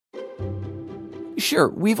Sure,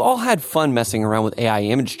 we've all had fun messing around with AI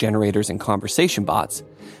image generators and conversation bots,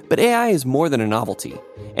 but AI is more than a novelty,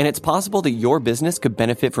 and it's possible that your business could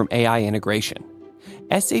benefit from AI integration.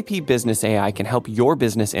 SAP Business AI can help your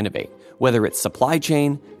business innovate, whether it's supply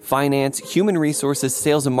chain, finance, human resources,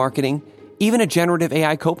 sales and marketing, even a generative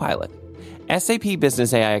AI copilot. SAP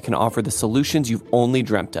Business AI can offer the solutions you've only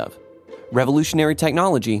dreamt of. Revolutionary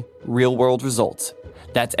technology, real-world results.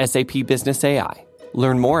 That's SAP Business AI.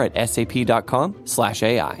 Learn more at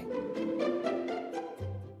sap.com/AI.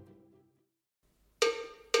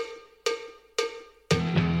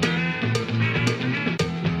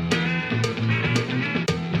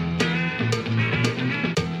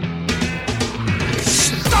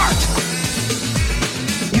 Start!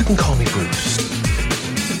 You can call me Bruce.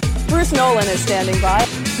 Bruce Nolan is standing by.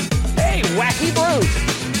 Hey, Wacky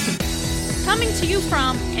Bruce! Coming to you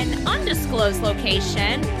from an undisclosed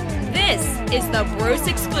location, this is the Bruce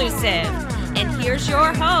Exclusive. And here's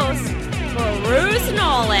your host, Bruce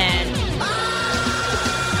Nolan.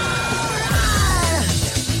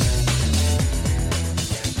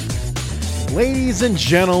 Ladies and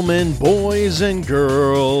gentlemen, boys and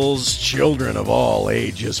girls, children of all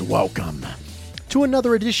ages, welcome to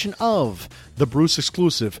another edition of the Bruce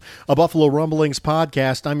Exclusive, a Buffalo Rumblings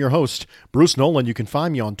podcast. I'm your host, Bruce Nolan. You can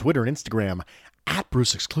find me on Twitter and Instagram at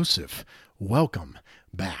Bruce Exclusive. Welcome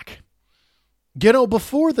back. You know,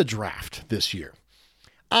 before the draft this year,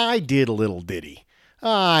 I did a little ditty.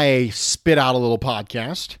 I spit out a little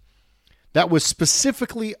podcast that was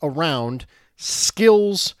specifically around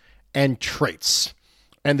skills and traits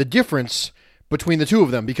and the difference between the two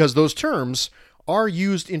of them, because those terms are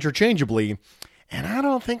used interchangeably, and I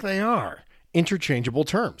don't think they are interchangeable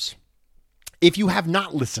terms. If you have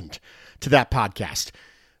not listened to that podcast,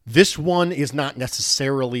 this one is not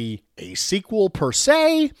necessarily a sequel per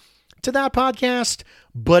se to that podcast,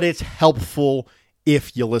 but it's helpful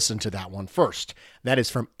if you listen to that one first. That is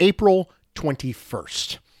from April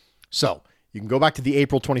 21st. So you can go back to the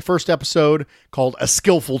April 21st episode called A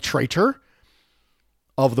Skillful Traitor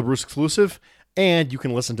of the Bruce Exclusive, and you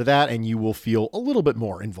can listen to that and you will feel a little bit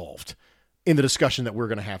more involved in the discussion that we're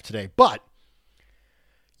going to have today. But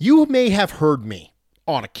you may have heard me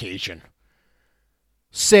on occasion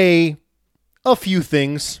say a few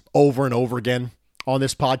things over and over again on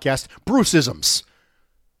this podcast. Bruceisms,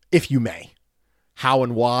 if you may. How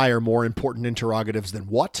and why are more important interrogatives than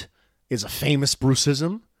what is a famous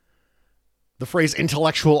Bruceism. The phrase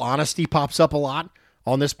intellectual honesty pops up a lot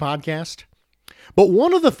on this podcast. But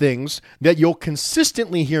one of the things that you'll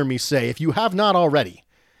consistently hear me say, if you have not already,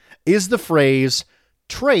 is the phrase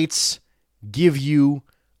traits give you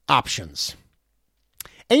options.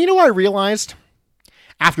 And you know what I realized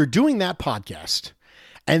after doing that podcast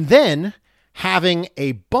and then having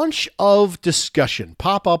a bunch of discussion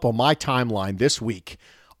pop up on my timeline this week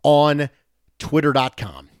on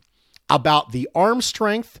Twitter.com about the arm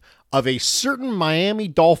strength of a certain Miami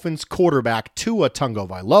Dolphins quarterback, Tua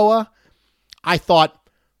Tagovailoa, I thought,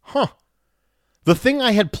 the thing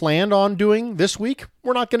I had planned on doing this week,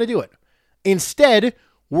 we're not going to do it. Instead,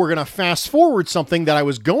 we're going to fast forward something that I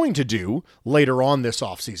was going to do later on this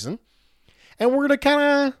offseason, and we're going to kind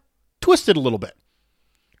of twist it a little bit.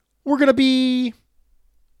 We're going to be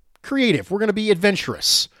creative. We're going to be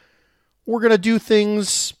adventurous. We're going to do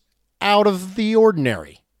things out of the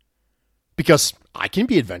ordinary. Because I can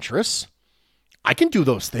be adventurous. I can do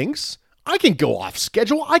those things. I can go off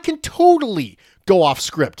schedule. I can totally go off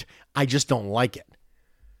script. I just don't like it.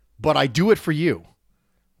 But I do it for you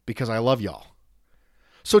because I love y'all.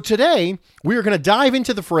 So today, we are going to dive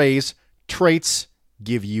into the phrase, traits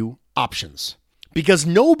give you options. Because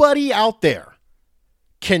nobody out there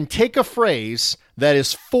can take a phrase that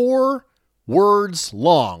is 4 words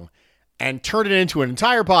long and turn it into an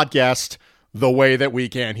entire podcast the way that we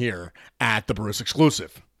can here at the Bruce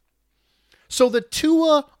Exclusive. So the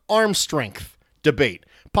Tua arm strength debate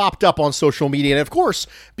popped up on social media. And of course,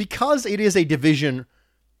 because it is a division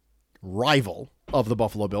rival of the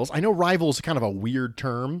Buffalo Bills, I know rival is kind of a weird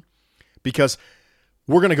term because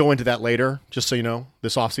we're going to go into that later, just so you know.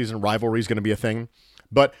 This offseason rivalry is going to be a thing.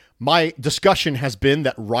 But my discussion has been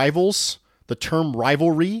that rivals, the term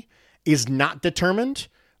rivalry, is not determined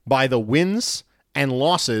by the wins and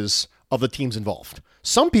losses of the teams involved.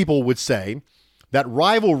 Some people would say that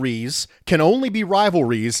rivalries can only be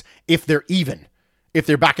rivalries if they're even, if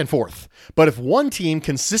they're back and forth. But if one team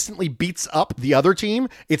consistently beats up the other team,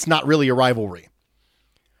 it's not really a rivalry.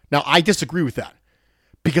 Now, I disagree with that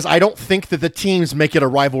because I don't think that the teams make it a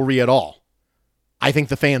rivalry at all. I think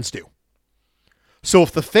the fans do. So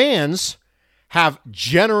if the fans have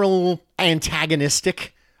general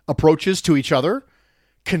antagonistic approaches to each other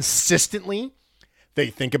consistently, They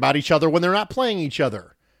think about each other when they're not playing each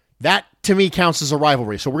other. That, to me, counts as a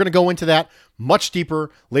rivalry. So we're going to go into that much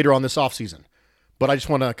deeper later on this offseason. But I just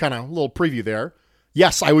want to kind of a little preview there.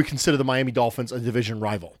 Yes, I would consider the Miami Dolphins a division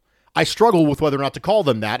rival. I struggle with whether or not to call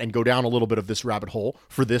them that and go down a little bit of this rabbit hole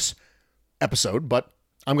for this episode, but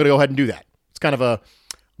I'm going to go ahead and do that. It's kind of a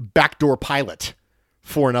backdoor pilot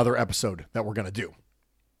for another episode that we're going to do.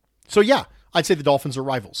 So yeah, I'd say the Dolphins are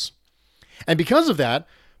rivals. And because of that,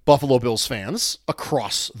 Buffalo Bills fans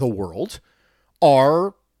across the world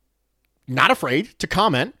are not afraid to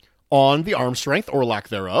comment on the arm strength or lack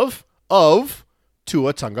thereof of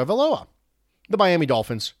Tua Tagovailoa, the Miami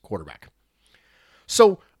Dolphins quarterback.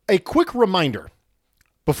 So a quick reminder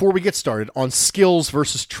before we get started on skills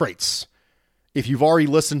versus traits. If you've already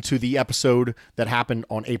listened to the episode that happened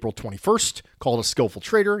on April 21st called A Skillful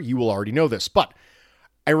Trader, you will already know this. But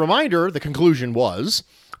a reminder, the conclusion was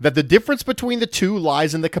that the difference between the two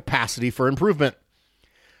lies in the capacity for improvement.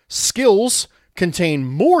 Skills contain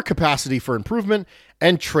more capacity for improvement,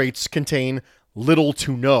 and traits contain little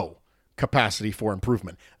to no capacity for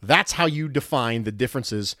improvement. That's how you define the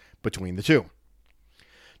differences between the two.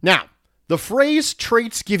 Now, the phrase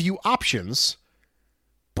traits give you options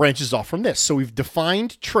branches off from this. So we've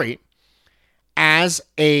defined trait as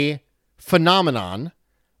a phenomenon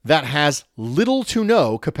that has little to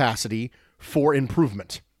no capacity for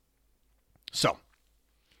improvement. So,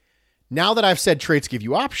 now that I've said traits give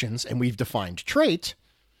you options and we've defined trait,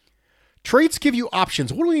 traits give you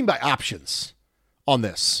options. What do we mean by options on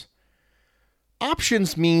this?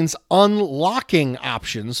 Options means unlocking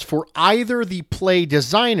options for either the play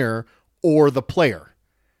designer or the player.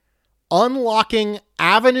 Unlocking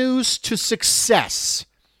avenues to success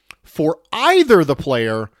for either the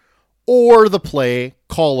player or the play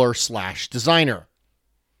caller / designer.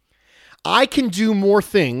 I can do more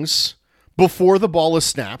things before the ball is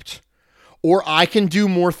snapped, or I can do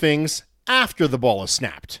more things after the ball is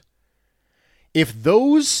snapped. If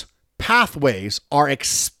those pathways are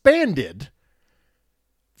expanded,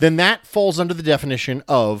 then that falls under the definition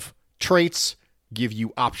of traits give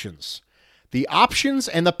you options. The options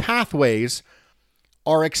and the pathways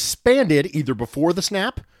are expanded either before the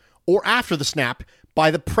snap or after the snap by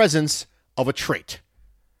the presence of a trait.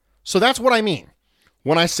 So that's what I mean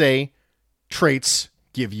when I say traits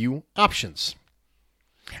give you options.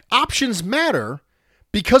 Options matter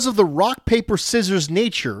because of the rock, paper, scissors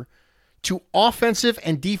nature to offensive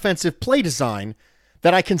and defensive play design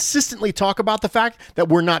that I consistently talk about the fact that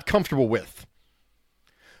we're not comfortable with.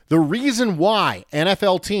 The reason why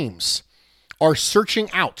NFL teams are searching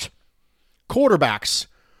out quarterbacks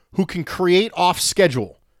who can create off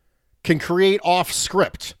schedule, can create off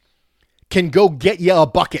script, can go get you a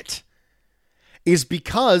bucket, is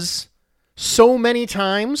because so many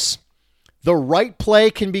times the right play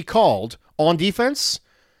can be called on defense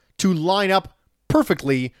to line up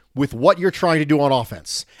perfectly with what you're trying to do on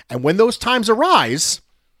offense. And when those times arise,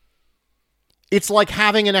 it's like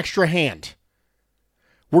having an extra hand.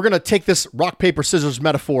 We're going to take this rock, paper, scissors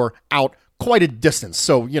metaphor out quite a distance.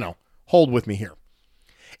 So, hold with me here.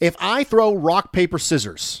 If I throw rock, paper,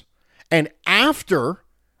 scissors, and after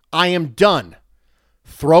I am done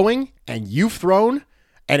throwing and you've thrown,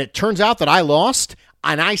 and it turns out that I lost,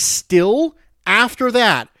 and I still, after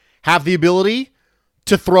that, have the ability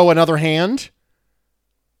to throw another hand,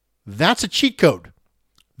 that's a cheat code.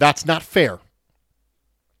 That's not fair.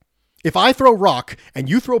 If I throw rock and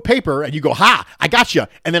you throw paper and you go, ha, I got you,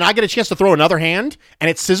 and then I get a chance to throw another hand and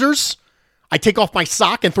it's scissors, I take off my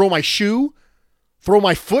sock and throw my shoe, throw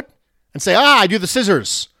my foot and say, I do the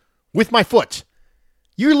scissors with my foot.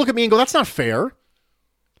 You look at me and go, that's not fair.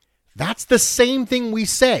 That's the same thing we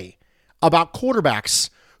say about quarterbacks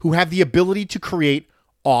who have the ability to create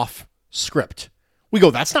off script. We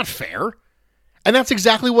go, that's not fair. And that's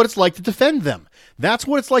exactly what it's like to defend them. That's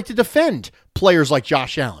what it's like to defend players like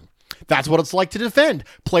Josh Allen. That's what it's like to defend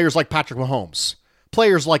players like Patrick Mahomes,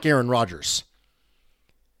 players like Aaron Rodgers.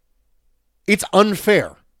 It's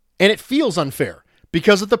unfair, and it feels unfair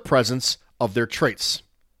because of the presence of their traits.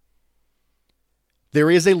 There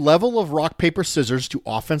is a level of rock, paper, scissors to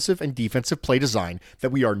offensive and defensive play design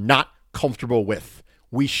that we are not comfortable with.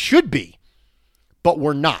 We should be, but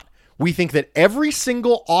we're not. We think that every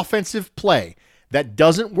single offensive play that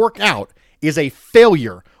doesn't work out is a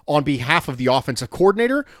failure on behalf of the offensive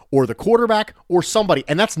coordinator or the quarterback or somebody.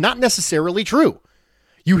 And that's not necessarily true.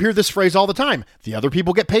 You hear this phrase all the time. The other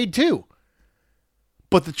people get paid too.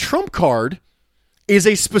 But the trump card is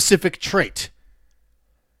a specific trait.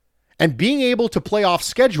 And being able to play off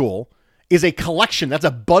schedule is a collection. That's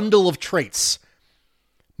a bundle of traits.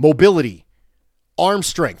 Mobility, arm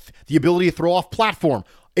strength, the ability to throw off platform.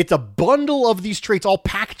 It's a bundle of these traits all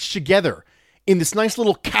packaged together in this nice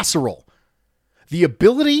little casserole. The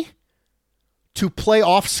ability to play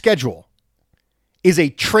off schedule is a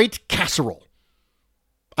trait casserole.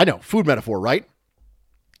 I know, food metaphor, right?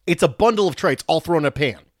 It's a bundle of traits all thrown in a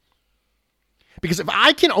pan. Because if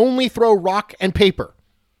I can only throw rock and paper,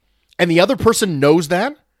 and the other person knows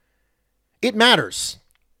that, it matters.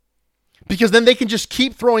 Because then they can just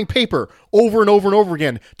keep throwing paper over and over and over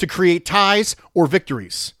again to create ties or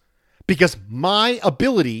victories. Because my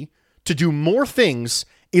ability to do more things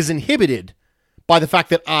is inhibited by the fact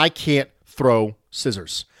that I can't throw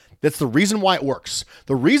scissors. That's the reason why it works.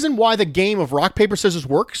 The reason why the game of rock, paper, scissors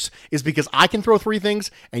works is because I can throw 3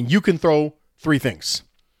 things and you can throw 3 things.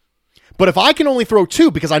 But if I can only throw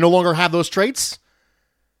 2 because I no longer have those traits,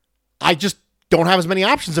 I just don't have as many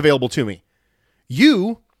options available to me.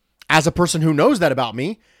 You, as a person who knows that about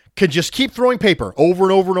me, can just keep throwing paper over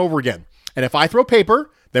and over and over again. And if I throw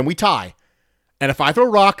paper, then we tie. And if I throw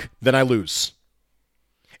rock, then I lose.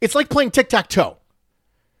 It's like playing tic-tac-toe.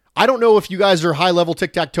 I don't know if you guys are high-level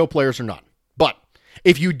tic-tac-toe players or not, but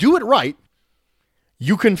if you do it right,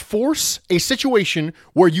 you can force a situation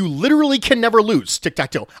where you literally can never lose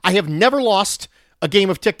tic-tac-toe. I have never lost a game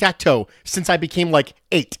of tic-tac-toe since I became like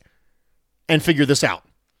 8 and figured this out.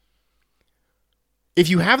 If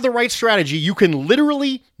you have the right strategy, you can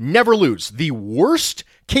literally never lose. The worst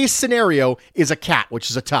case scenario is a cat, which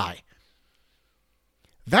is a tie.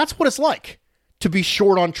 That's what it's like to be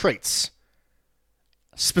short on traits,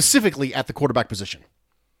 specifically at the quarterback position.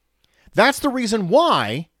 That's the reason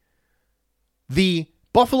why the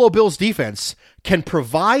Buffalo Bills defense can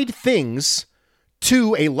provide things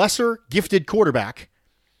to a lesser gifted quarterback,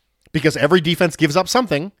 because every defense gives up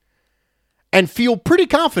something, and feel pretty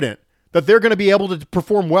confident that they're going to be able to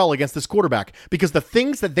perform well against this quarterback, because the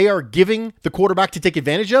things that they are giving the quarterback to take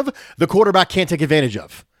advantage of, the quarterback can't take advantage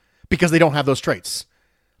of because they don't have those traits.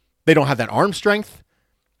 They don't have that arm strength.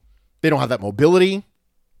 They don't have that mobility.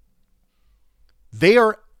 They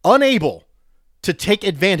are unable to take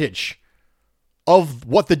advantage of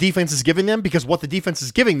what the defense is giving them, because what the defense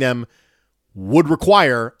is giving them would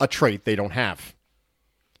require a trait they don't have.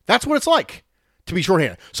 That's what it's like to be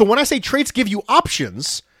shorthanded. So when I say traits give you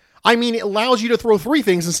options, I mean it allows you to throw 3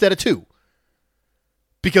 things instead of 2.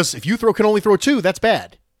 Because if you can only throw 2, that's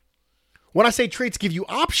bad. When I say traits give you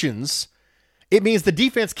options, it means the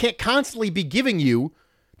defense can't constantly be giving you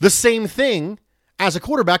the same thing as a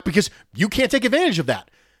quarterback, because you can't take advantage of that.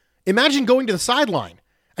 Imagine going to the sideline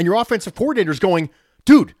and your offensive coordinator's going,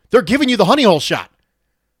 dude, they're giving you the honey hole shot.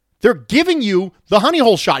 They're giving you the honey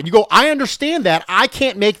hole shot. And you go, I understand that. I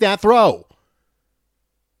can't make that throw.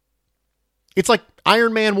 It's like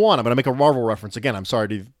Iron Man 1. I'm going to make a Marvel reference again. I'm sorry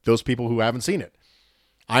to those people who haven't seen it.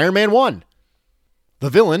 Iron Man 1. The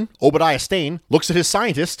villain, Obadiah Stane, looks at his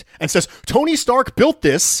scientist and says, Tony Stark built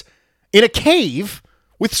this in a cave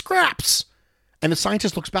with scraps. And the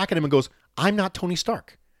scientist looks back at him and goes, I'm not Tony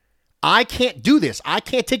Stark. I can't do this. I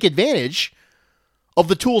can't take advantage of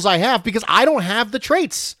the tools I have because I don't have the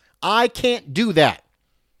traits. I can't do that.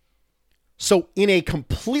 So in a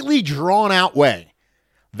completely drawn out way,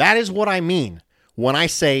 that is what I mean when I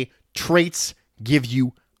say traits give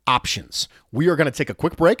you options. We are going to take a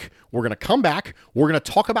quick break. We're going to come back. We're going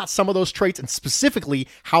to talk about some of those traits and specifically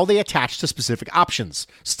how they attach to specific options.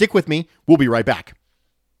 Stick with me. We'll be right back.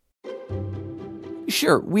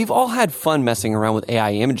 Sure, we've all had fun messing around with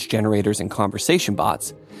AI image generators and conversation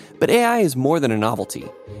bots, but AI is more than a novelty,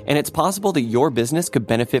 and it's possible that your business could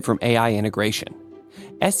benefit from AI integration.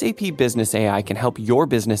 SAP Business AI can help your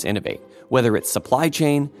business innovate, whether it's supply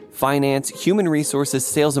chain, finance, human resources,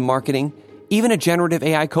 sales and marketing, even a generative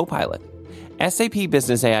AI copilot. SAP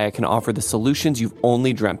Business AI can offer the solutions you've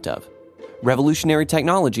only dreamt of. Revolutionary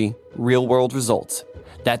technology, real-world results.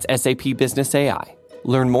 That's SAP Business AI.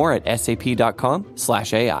 Learn more at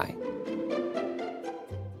sap.com/AI.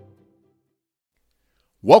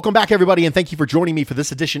 Welcome back, everybody, and thank you for joining me for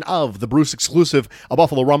this edition of the Bruce Exclusive, a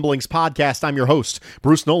Buffalo Rumblings podcast. I'm your host,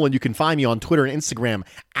 Bruce Nolan. You can find me on Twitter and Instagram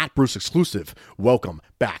at Bruce Exclusive. Welcome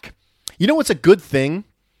back. You know, it's a good thing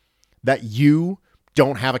that you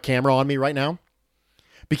don't have a camera on me right now,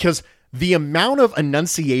 because the amount of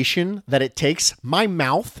enunciation that it takes, my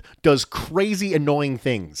mouth does crazy annoying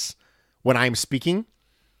things when I'm speaking,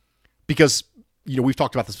 because, you know, we've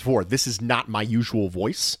talked about this before. This is not my usual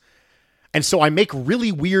voice. And so I make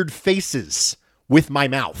really weird faces with my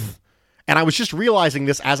mouth. And I was just realizing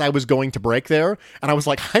this as I was going to break there. And I was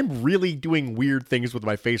like, I'm really doing weird things with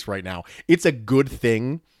my face right now. It's a good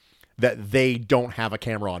thing that they don't have a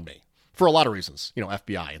camera on me for a lot of reasons, you know,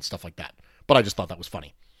 FBI and stuff like that. But I just thought that was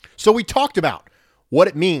funny. So we talked about what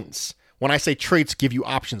it means when I say traits give you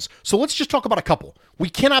options. So let's just talk about a couple. We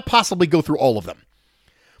cannot possibly go through all of them.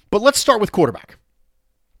 But let's start with quarterback.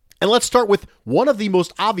 And let's start with one of the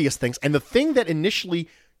most obvious things, and the thing that initially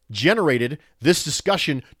generated this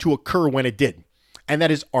discussion to occur when it did, and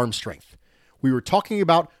that is arm strength. We were talking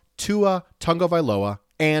about Tua Tagovailoa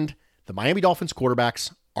and the Miami Dolphins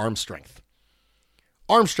quarterback's arm strength.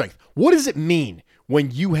 Arm strength. What does it mean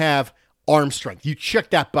when you have arm strength? You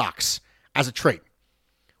check that box as a trait.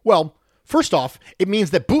 Well, first off, it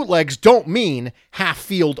means that bootlegs don't mean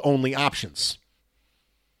half-field only options.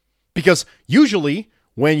 Because usually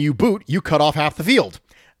when you boot, you cut off half the field.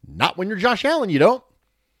 Not when you're Josh Allen, you don't.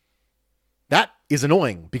 That is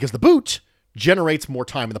annoying because the boot generates more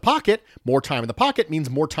time in the pocket. More time in the pocket means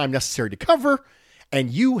more time necessary to cover, and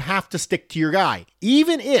you have to stick to your guy.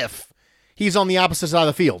 Even if he's on the opposite side of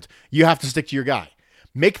the field, you have to stick to your guy.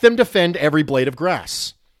 Make them defend every blade of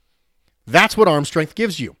grass. That's what arm strength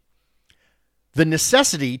gives you. The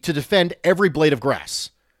necessity to defend every blade of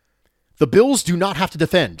grass. The Bills do not have to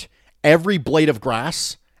defend every blade of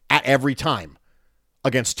grass at every time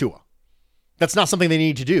against Tua. That's not something they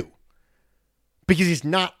need to do because he's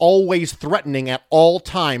not always threatening at all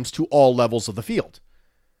times to all levels of the field.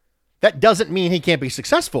 That doesn't mean he can't be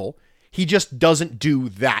successful. He just doesn't do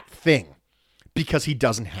that thing because he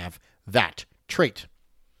doesn't have that trait.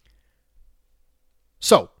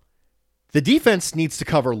 So, the defense needs to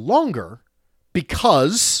cover longer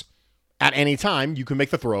because at any time you can make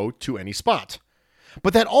the throw to any spot.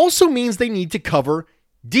 But that also means they need to cover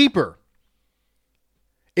deeper.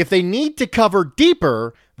 If they need to cover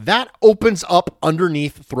deeper, that opens up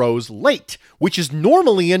underneath throws late, which is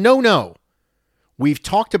normally a no-no. We've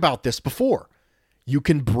talked about this before. You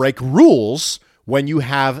can break rules when you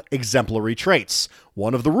have exemplary traits.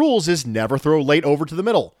 One of the rules is never throw late over to the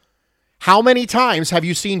middle. How many times have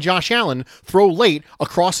you seen Josh Allen throw late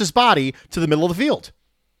across his body to the middle of the field?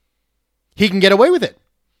 He can get away with it.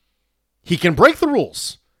 He can break the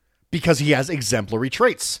rules because he has exemplary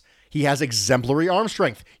traits. He has exemplary arm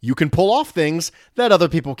strength. You can pull off things that other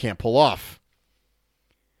people can't pull off.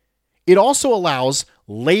 It also allows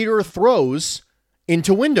later throws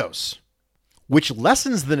into windows, which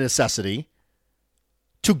lessens the necessity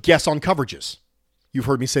to guess on coverages. You've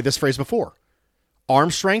heard me say this phrase before.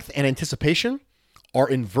 Arm strength and anticipation are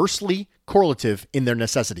inversely correlative in their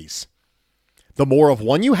necessities. The more of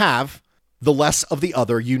one you have, the less of the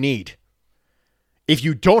other you need. If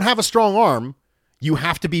you don't have a strong arm, you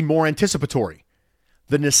have to be more anticipatory.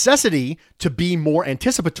 The necessity to be more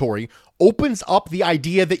anticipatory opens up the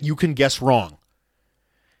idea that you can guess wrong.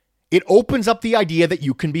 It opens up the idea that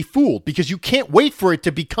you can be fooled because you can't wait for it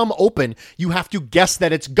to become open. You have to guess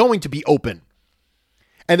that it's going to be open.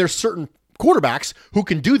 And there's certain quarterbacks who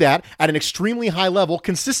can do that at an extremely high level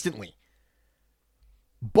consistently.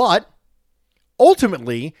 But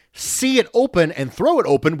ultimately, see it open and throw it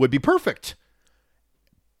open would be perfect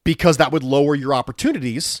because that would lower your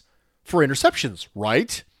opportunities for interceptions,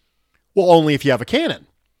 right? Well, only if you have a cannon.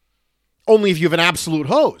 Only if you have an absolute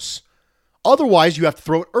hose. Otherwise, you have to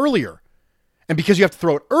throw it earlier. And because you have to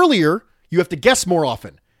throw it earlier, you have to guess more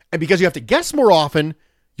often. And because you have to guess more often,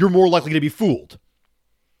 you're more likely to be fooled.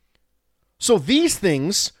 So these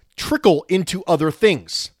things trickle into other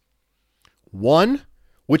things. One,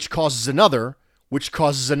 which causes another, which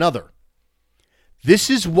causes another.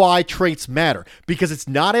 This is why traits matter, because it's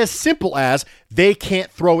not as simple as they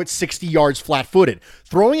can't throw it 60 yards flat-footed.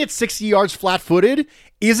 Throwing it 60 yards flat-footed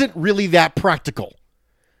isn't really that practical.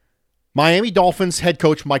 Miami Dolphins head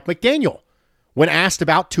coach Mike McDaniel, when asked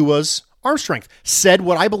about Tua's arm strength, said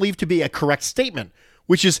what I believe to be a correct statement,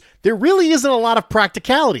 which is there really isn't a lot of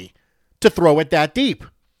practicality to throw it that deep.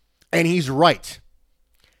 And he's right.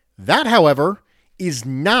 That, however, is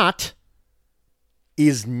not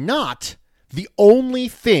the only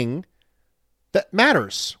thing that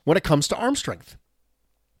matters when it comes to arm strength.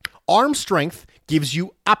 Arm strength gives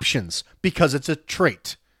you options because it's a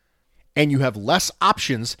trait. And you have less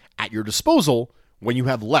options at your disposal when you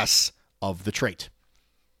have less of the trait.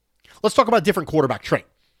 Let's talk about a different quarterback trait.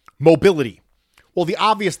 Mobility. Well, the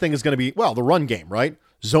obvious thing is going to be, the run game, right?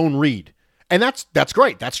 Zone read. And that's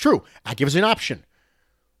great. That's true. That gives you an option.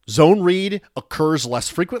 Zone read occurs less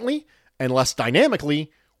frequently and less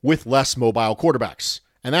dynamically with less mobile quarterbacks.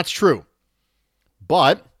 And that's true.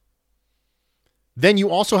 But then you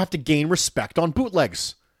also have to gain respect on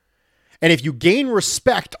bootlegs. And if you gain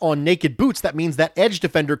respect on naked boots, that means that edge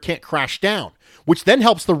defender can't crash down, which then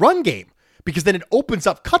helps the run game because then it opens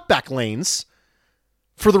up cutback lanes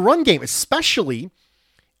for the run game, especially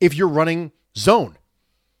if you're running zone.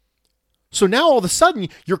 So now all of a sudden,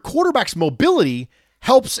 your quarterback's mobility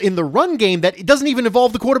helps in the run game that it doesn't even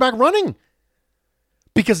involve the quarterback running.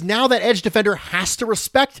 Because now that edge defender has to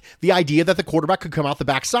respect the idea that the quarterback could come out the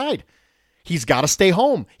backside. He's got to stay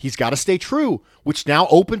home. He's got to stay true, which now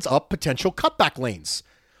opens up potential cutback lanes.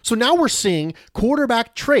 So now we're seeing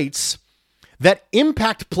quarterback traits that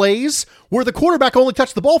impact plays where the quarterback only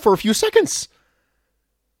touched the ball for a few seconds.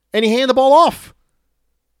 And he handed the ball off.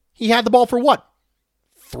 He had the ball for what?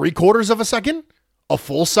 3/4 of a second? A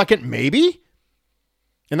full second, maybe?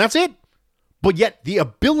 And that's it. But yet the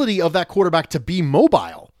ability of that quarterback to be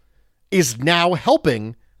mobile is now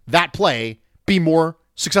helping that play be more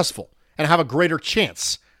successful and have a greater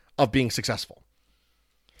chance of being successful.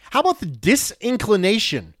 How about the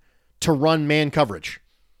disinclination to run man coverage?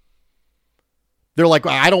 They're like,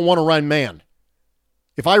 I don't want to run man.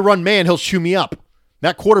 If I run man, he'll chew me up.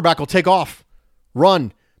 That quarterback will take off,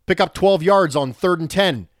 run, pick up 12 yards on 3rd and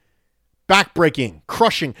 10, backbreaking,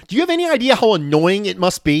 crushing. Do you have any idea how annoying it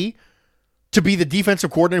must be to be the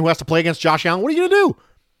defensive coordinator who has to play against Josh Allen? What are you going to do?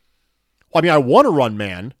 Well, I mean, I want to run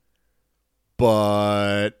man,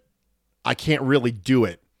 but I can't really do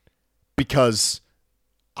it because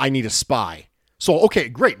I need a spy. So, okay,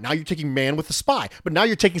 great. Now you're taking man with the spy, but now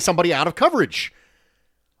you're taking somebody out of coverage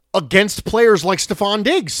against players like Stephon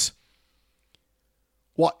Diggs.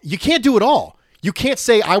 Well, you can't do it all. You can't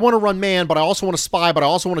say, I want to run man, but I also want to spy, but I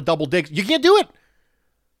also want to double Diggs. You can't do it.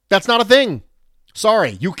 That's not a thing.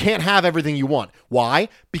 Sorry, you can't have everything you want. Why?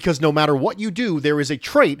 Because no matter what you do, there is a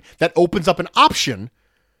trait that opens up an option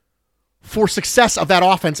for success of that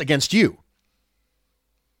offense against you.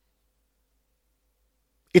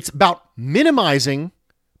 It's about minimizing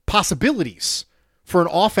possibilities for an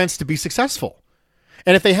offense to be successful.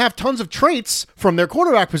 And if they have tons of traits from their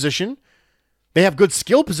quarterback position, they have good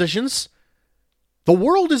skill positions, the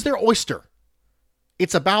world is their oyster.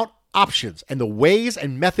 It's about options and the ways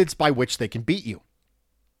and methods by which they can beat you.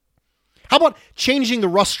 How about changing the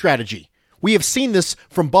rush strategy? We have seen this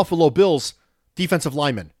from Buffalo Bills defensive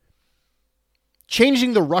linemen.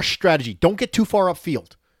 Changing the rush strategy. Don't get too far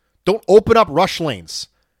upfield. Don't open up rush lanes.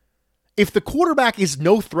 If the quarterback is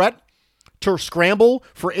no threat to scramble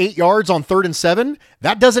for 8 yards on 3rd and 7,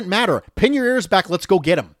 that doesn't matter. Pin your ears back. Let's go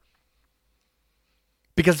get him.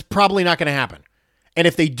 Because it's probably not going to happen. And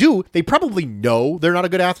if they do, they probably know they're not a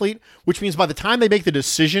good athlete, which means by the time they make the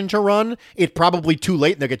decision to run, it's probably too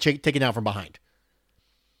late and they'll get taken down from behind.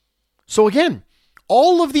 So again,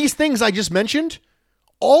 all of these things I just mentioned,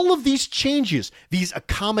 all of these changes, these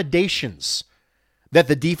accommodations that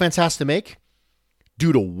the defense has to make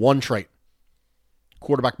due to one trait,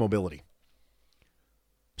 quarterback mobility.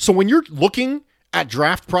 So when you're looking at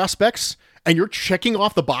draft prospects and you're checking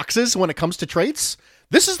off the boxes when it comes to traits,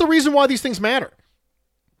 this is the reason why these things matter.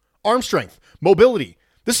 Arm strength, mobility.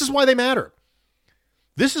 This is why they matter.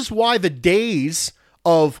 This is why the days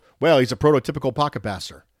of, well, he's a prototypical pocket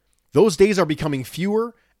passer, those days are becoming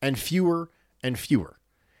fewer and fewer and fewer.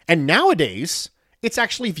 And nowadays, it's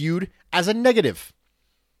actually viewed as a negative.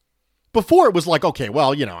 Before it was like, okay,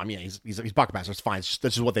 well, you know, I mean, he's pocket passer, it's fine. It's just,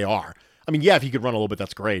 this is what they are. I mean, yeah, if he could run a little bit,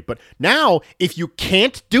 that's great. But now, if you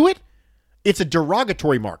can't do it, it's a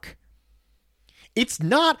derogatory mark. It's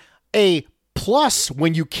not a plus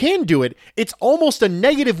when you can do it. It's almost a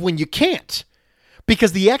negative when you can't.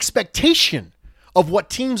 Because the expectation of what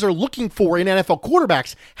teams are looking for in NFL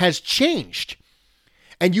quarterbacks has changed.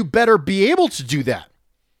 And you better be able to do that.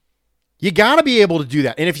 You got to be able to do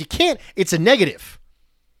that. And if you can't, it's a negative.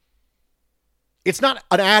 It's not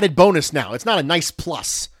an added bonus now. It's not a nice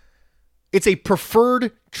plus. It's a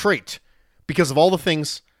preferred trait because of all the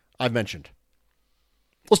things I've mentioned.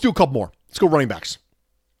 Let's do a couple more. Let's go running backs.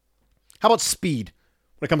 How about speed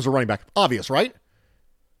when it comes to running back? Obvious, right?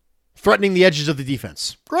 Threatening the edges of the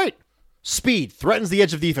defense. Great. Speed threatens the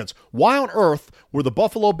edge of defense. Why on earth were the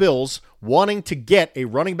Buffalo Bills wanting to get a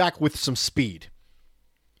running back with some speed?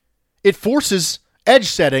 It forces edge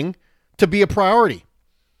setting to be a priority.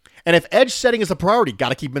 And if edge setting is a priority, got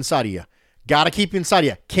to keep him inside of you. Got to keep him inside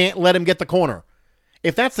of you. Can't let him get the corner.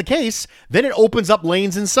 If that's the case, then it opens up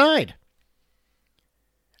lanes inside.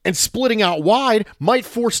 And splitting out wide might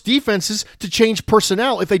force defenses to change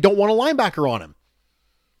personnel if they don't want a linebacker on him.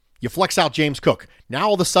 You flex out James Cook. Now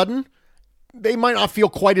all of a sudden, they might not feel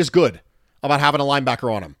quite as good about having a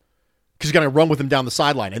linebacker on him because he's going to run with him down the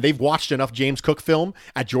sideline. And they've watched enough James Cook film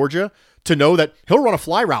at Georgia to know that he'll run a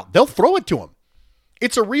fly route. They'll throw it to him.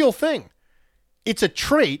 It's a real thing. It's a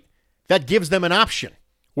trait that gives them an option.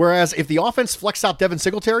 Whereas if the offense flex out Devin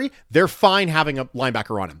Singletary, they're fine having a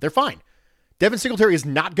linebacker on him. They're fine. Devin Singletary is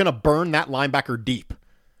not going to burn that linebacker deep.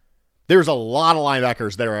 There's a lot of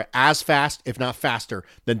linebackers that are as fast, if not faster,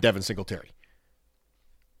 than Devin Singletary.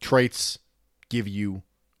 Traits give you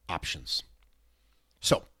options.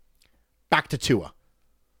 So, back to Tua.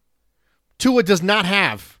 Tua does not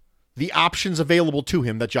have the options available to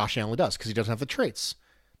him that Josh Allen does because he doesn't have the traits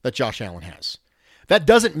that Josh Allen has. That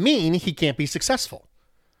doesn't mean he can't be successful.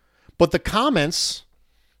 But the comments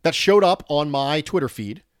that showed up on my Twitter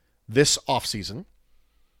feed this offseason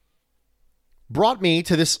brought me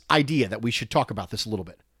to this idea that we should talk about this a little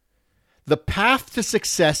bit. The path to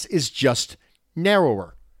success is just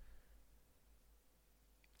narrower.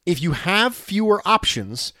 If you have fewer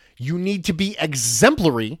options, you need to be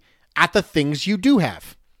exemplary at the things you do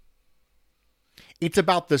have. It's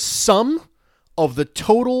about the sum of the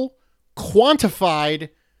total quantified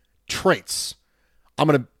traits. I'm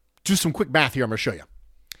going to do some quick math here. I'm going to show you.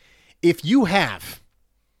 If you have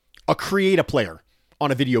a create-a player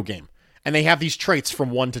on a video game, and they have these traits from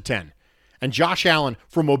 1 to 10, and Josh Allen,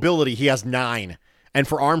 for mobility, he has 9, and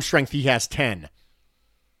for arm strength, he has 10.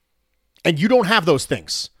 And you don't have those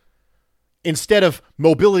things. Instead of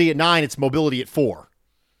mobility at 9, it's mobility at 4.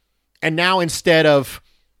 And now instead of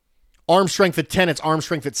arm strength at 10, it's arm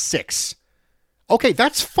strength at 6. Okay,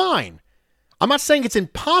 that's fine. I'm not saying it's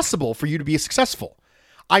impossible for you to be successful.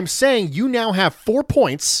 I'm saying you now have 4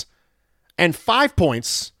 points and 5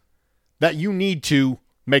 points that you need to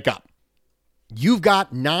make up. You've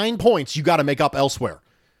got 9 points you got to make up elsewhere.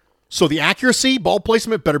 So the accuracy, ball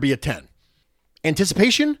placement better be a 10.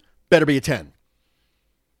 Anticipation better be a 10.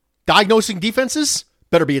 Diagnosing defenses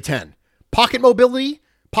better be a 10. Pocket mobility,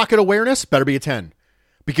 pocket awareness better be a 10.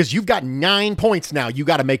 Because you've got 9 points now you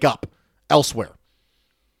got to make up elsewhere.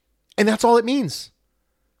 And that's all it means.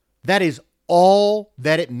 That is all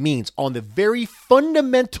that it means on the very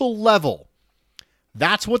fundamental level.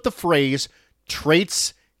 That's what the phrase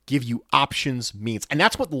traits give you options means. And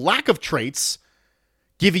that's what lack of traits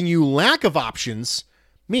giving you lack of options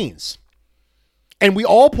means. And we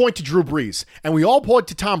all point to Drew Brees and we all point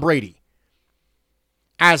to Tom Brady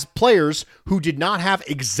as players who did not have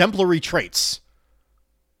exemplary traits.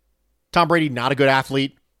 Tom Brady, not a good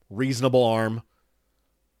athlete, reasonable arm.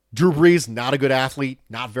 Drew Brees, not a good athlete,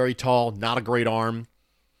 not very tall, not a great arm.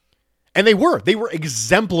 And they were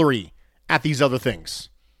exemplary at these other things.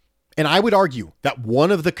 And I would argue that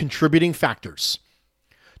one of the contributing factors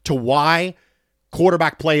to why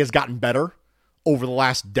quarterback play has gotten better over the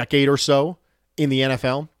last decade or so in the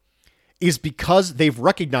NFL is because they've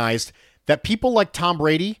recognized that people like Tom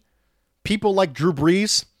Brady, people like Drew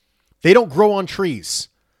Brees, they don't grow on trees.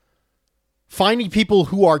 Finding people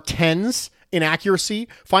who are 10s in accuracy,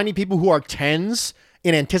 finding people who are 10s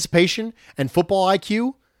in anticipation and football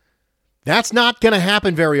IQ, that's not going to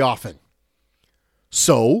happen very often.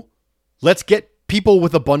 So, let's get people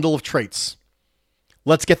with a bundle of traits.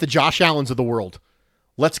 Let's get the Josh Allens of the world.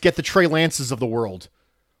 Let's get the Trey Lances of the world.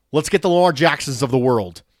 Let's get the Lamar Jacksons of the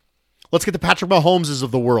world. Let's get the Patrick Mahomeses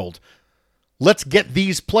of the world. Let's get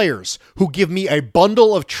these players who give me a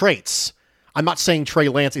bundle of traits. I'm not saying Trey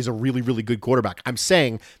Lance is a really, really good quarterback. I'm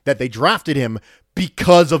saying that they drafted him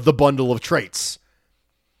because of the bundle of traits.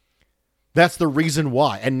 That's the reason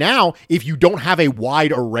why. And now, if you don't have a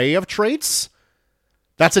wide array of traits,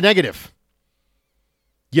 that's a negative.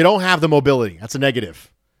 You don't have the mobility. That's a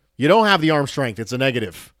negative. You don't have the arm strength. It's a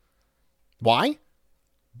negative. Why?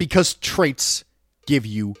 Because traits give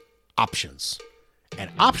you options.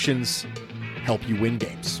 And options help you win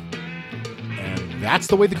games. And that's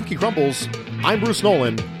the way the cookie crumbles. I'm Bruce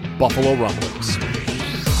Nolan, Buffalo Rumblings.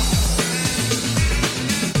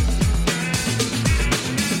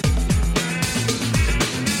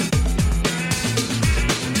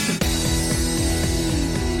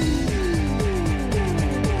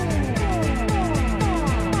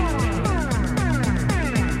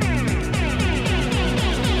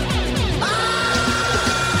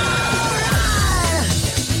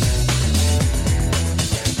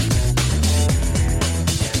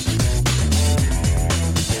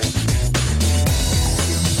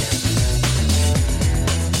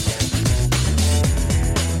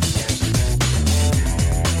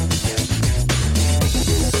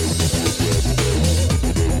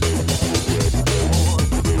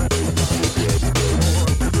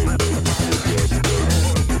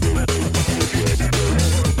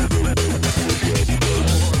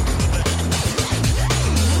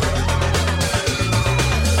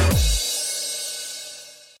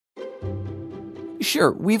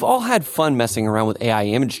 Sure, we've all had fun messing around with AI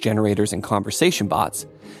image generators and conversation bots,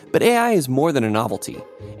 but AI is more than a novelty,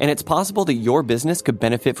 and it's possible that your business could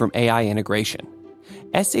benefit from AI integration.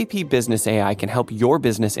 SAP Business AI can help your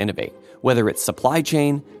business innovate, whether it's supply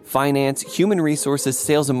chain, finance, human resources,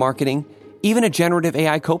 sales and marketing, even a generative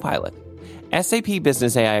AI copilot. SAP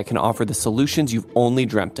Business AI can offer the solutions you've only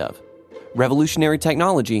dreamt of. Revolutionary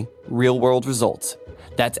technology, real-world results.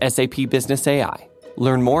 That's SAP Business AI.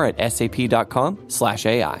 Learn more at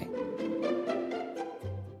sap.com/AI.